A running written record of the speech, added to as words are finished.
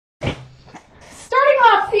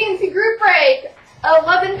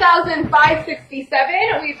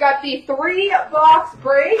11,567. We've got the 3-box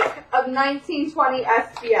break of 1920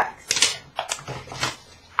 SPX.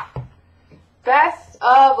 Best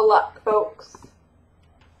of luck, folks.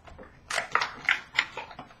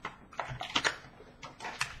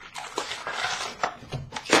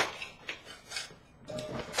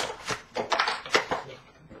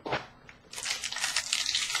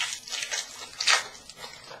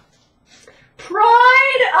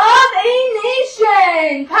 Pride of a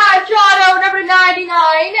Nation, patch auto number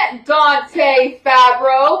 99, Dante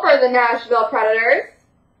Fabro for the Nashville Predators.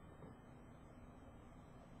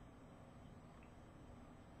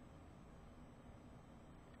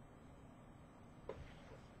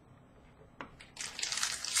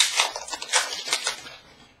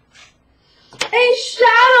 A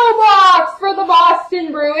shadow box for the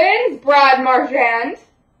Boston Bruins, Brad Marchand.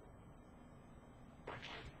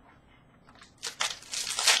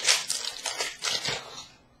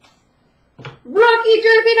 Rookie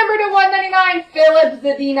jersey number to 199, Philip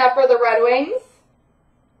Zadina for the Red Wings.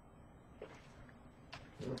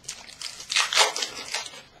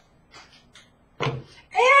 And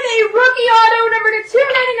a rookie auto number to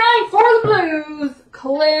 299 for the Blues,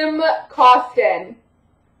 Klim Kostin.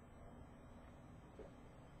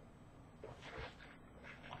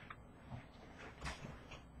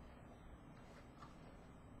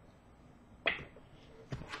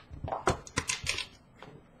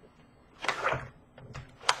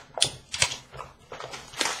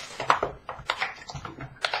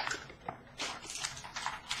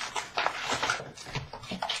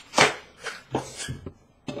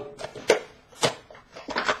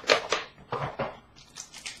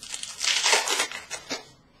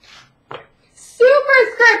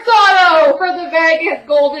 Superscript auto for the Vegas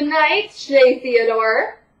Golden Knights, Shea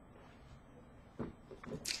Theodore.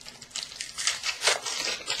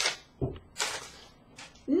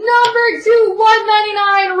 Number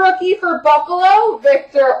 2/199 rookie for Buffalo,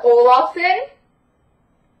 Victor Olofsson.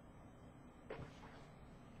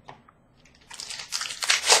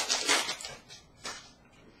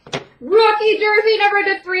 Rookie jersey number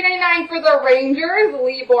to 399 for the Rangers,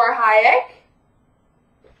 Libor Hayek.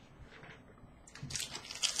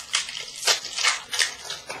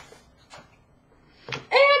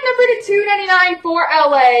 And number to 299 for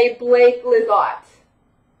LA, Blake Lizotte.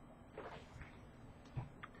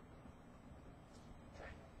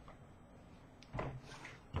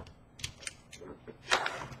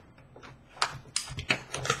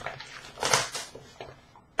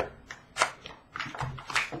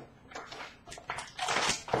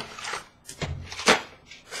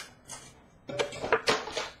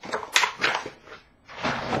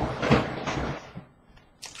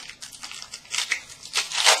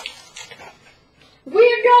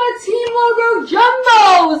 We've got a team logo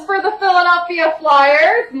jumbos for the Philadelphia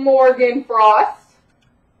Flyers, Morgan Frost.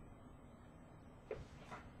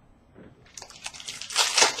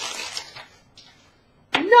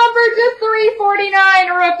 Number to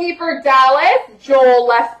 349 rookie for Dallas, Joel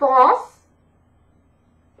L'Esperance.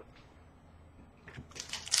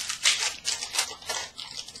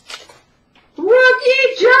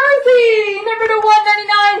 Rookie jersey, number to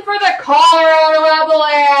 199 for the Colorado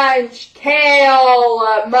Avalanche,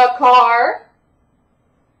 Cale Makar.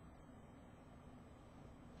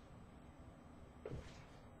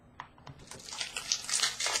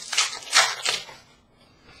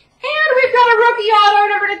 And we've got a rookie auto,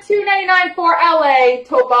 number to 299 for LA,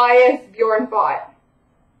 Tobias Bjornfot.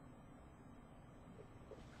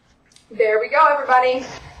 There we go, everybody.